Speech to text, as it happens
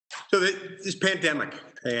So this pandemic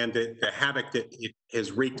and the havoc that it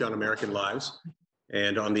has wreaked on American lives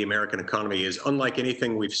and on the American economy is unlike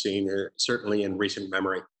anything we've seen, certainly in recent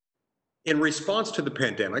memory. In response to the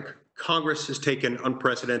pandemic, Congress has taken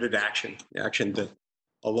unprecedented action that,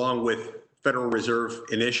 along with Federal Reserve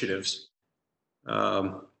initiatives,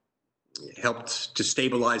 um, helped to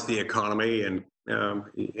stabilize the economy and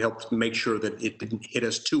helped make sure that it didn't hit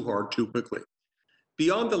us too hard too quickly.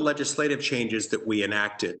 Beyond the legislative changes that we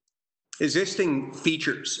enacted, existing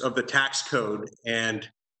features of the tax code and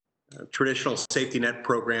traditional safety net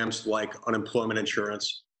programs like unemployment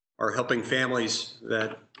insurance are helping families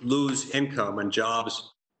that lose income and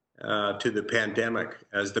jobs to the pandemic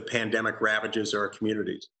as the pandemic ravages our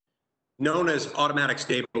communities. Known as automatic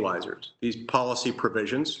stabilizers, these policy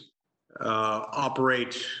provisions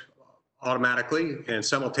operate automatically and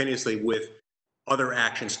simultaneously with other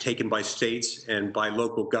actions taken by states and by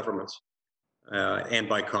local governments and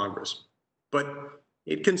by Congress. But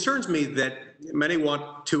it concerns me that many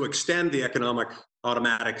want to extend the economic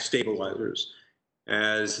automatic stabilizers,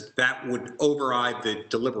 as that would override the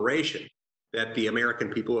deliberation that the American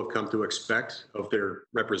people have come to expect of their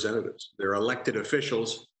representatives, their elected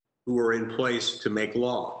officials who are in place to make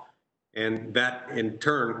law. And that in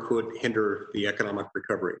turn could hinder the economic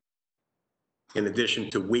recovery, in addition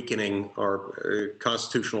to weakening our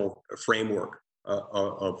constitutional framework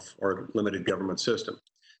of our limited government system.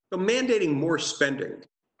 So mandating more spending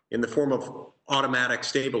in the form of automatic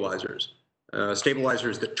stabilizers,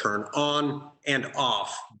 stabilizers that turn on and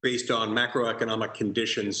off based on macroeconomic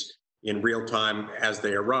conditions in real time as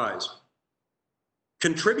they arise,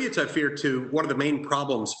 contributes, I fear, to one of the main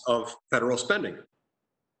problems of federal spending.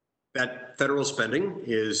 That federal spending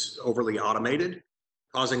is overly automated,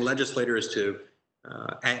 causing legislators to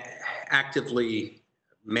actively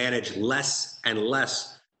manage less and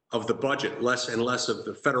less of the budget, less and less of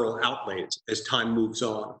the federal outlays as time moves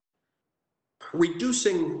on.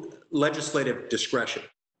 Reducing legislative discretion,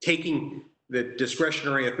 taking the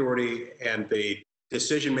discretionary authority and the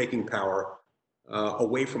decision-making power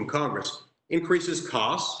away from Congress increases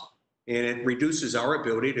costs, and it reduces our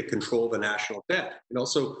ability to control the national debt. It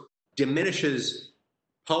also diminishes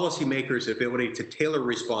policymakers' ability to tailor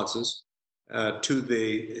responses to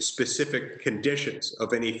the specific conditions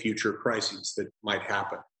of any future crises that might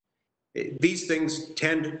happen. These things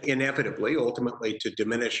tend inevitably, ultimately, to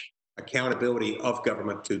diminish accountability of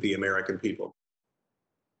government to the American people.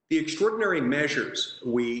 The extraordinary measures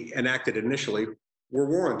we enacted initially were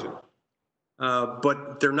warranted,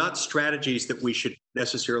 but they're not strategies that we should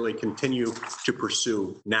necessarily continue to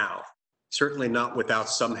pursue now. Certainly not without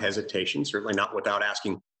some hesitation, certainly not without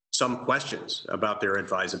asking some questions about their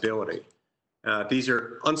advisability. These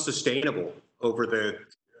are unsustainable over the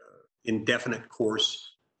indefinite course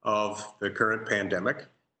of the current pandemic.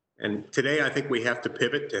 And today, I think we have to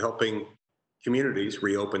pivot to helping communities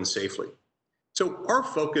reopen safely. So our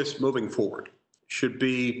focus moving forward should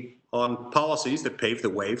be on policies that pave the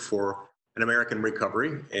way for an American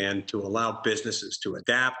recovery and to allow businesses to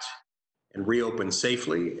adapt and reopen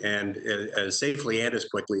safely and as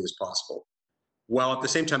quickly as possible, while at the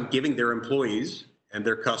same time giving their employees and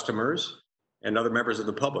their customers and other members of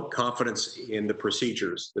the public confidence in the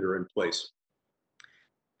procedures that are in place.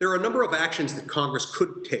 There are a number of actions that Congress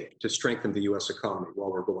could take to strengthen the U.S. economy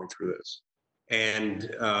while we're going through this, and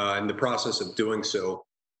in the process of doing so,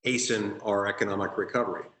 hasten our economic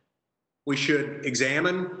recovery. We should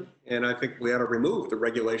examine, and I think we ought to remove the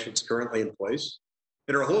regulations currently in place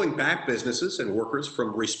that are holding back businesses and workers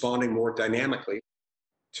from responding more dynamically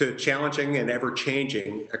to challenging and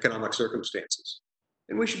ever-changing economic circumstances.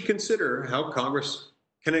 And we should consider how Congress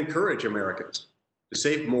can encourage Americans to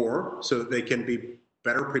save more so that they can be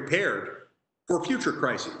better prepared for future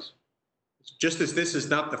crises. Just as this is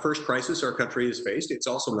not the first crisis our country has faced, it's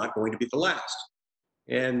also not going to be the last.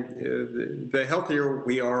 And the healthier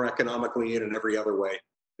we are economically and in every other way,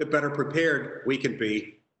 the better prepared we can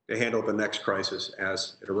be to handle the next crisis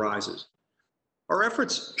as it arises. Our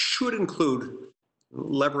efforts should include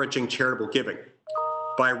leveraging charitable giving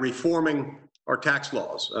by reforming our tax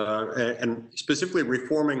laws and specifically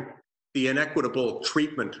reforming the inequitable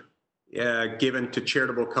treatment given to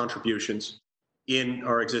charitable contributions in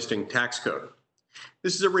our existing tax code.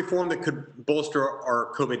 This is a reform that could bolster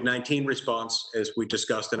our COVID-19 response, as we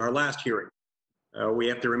discussed in our last hearing. We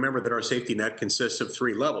have to remember that our safety net consists of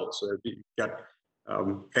three levels. You've got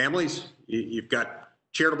families, you've got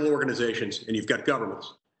charitable organizations, and you've got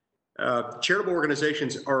governments. Charitable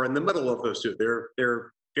organizations are in the middle of those two.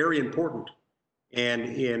 They're very important. And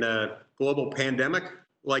in a global pandemic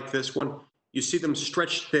like this one, you see them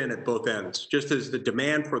stretched thin at both ends, just as the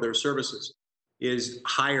demand for their services is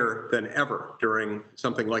higher than ever during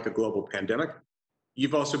something like a global pandemic.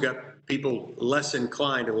 You've also got people less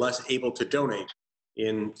inclined and less able to donate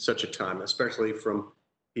in such a time, especially from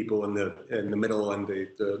people in the middle and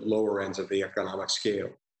the lower ends of the economic scale.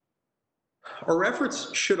 Our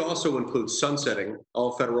efforts should also include sunsetting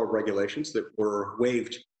all federal regulations that were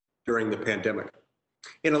waived during the pandemic.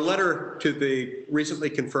 In a letter to the recently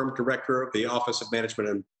confirmed director of the Office of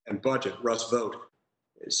Management and Budget, Russ Vought,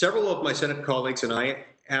 several of my Senate colleagues and I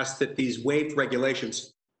asked that these waived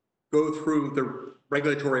regulations go through the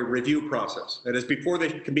regulatory review process. That is, before they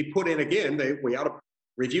can be put in again, we ought to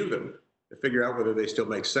review them to figure out whether they still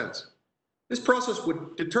make sense. This process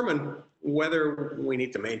would determine whether we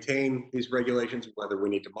need to maintain these regulations, whether we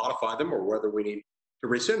need to modify them, or whether we need to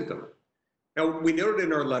rescind them. Now, we noted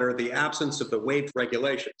in our letter the absence of the waived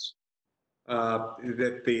regulations,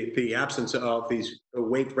 that the absence of these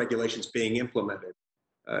waived regulations being implemented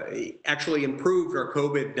actually improved our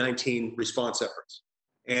COVID-19 response efforts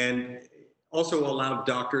and also allowed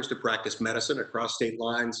doctors to practice medicine across state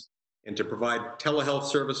lines and to provide telehealth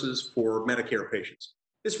services for Medicare patients.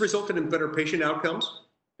 This resulted in better patient outcomes,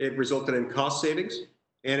 it resulted in cost savings,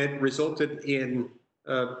 and it resulted in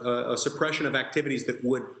a suppression of activities that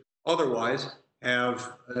would otherwise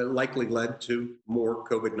have likely led to more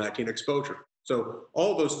COVID-19 exposure. So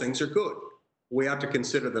all those things are good. We ought to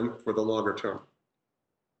consider them for the longer term.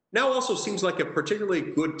 Now also seems like a particularly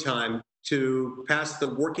good time to pass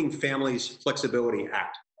the Working Families Flexibility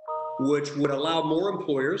Act, which would allow more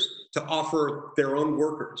employers to offer their own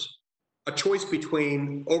workers a choice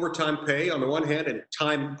between overtime pay on the one hand and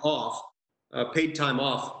time off, paid time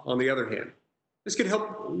off on the other hand. This could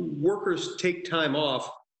help workers take time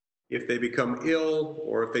off if they become ill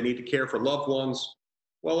or if they need to care for loved ones,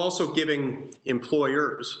 while also giving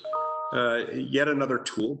employers yet another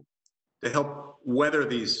tool to help weather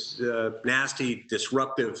these nasty,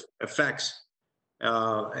 disruptive effects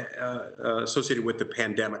associated with the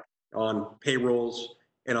pandemic on payrolls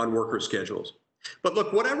and on worker schedules. But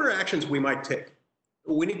look, whatever actions we might take,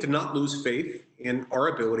 we need to not lose faith in our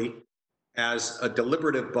ability as a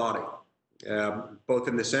deliberative body, both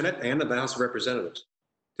in the Senate and in the House of Representatives,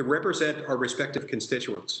 to represent our respective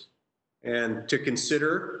constituents and to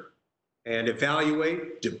consider and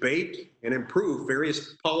evaluate, debate, and improve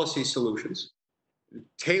various policy solutions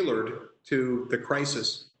tailored to the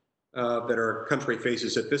crisis that our country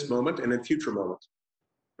faces at this moment and in future moments.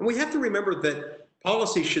 And we have to remember that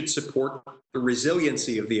policy should support the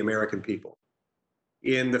resiliency of the American people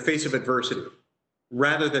in the face of adversity,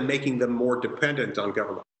 rather than making them more dependent on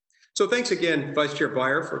government. So thanks again, Vice Chair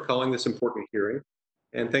Beyer, for calling this important hearing.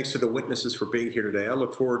 And thanks to the witnesses for being here today. I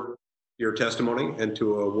look forward to your testimony and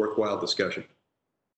to a worthwhile discussion.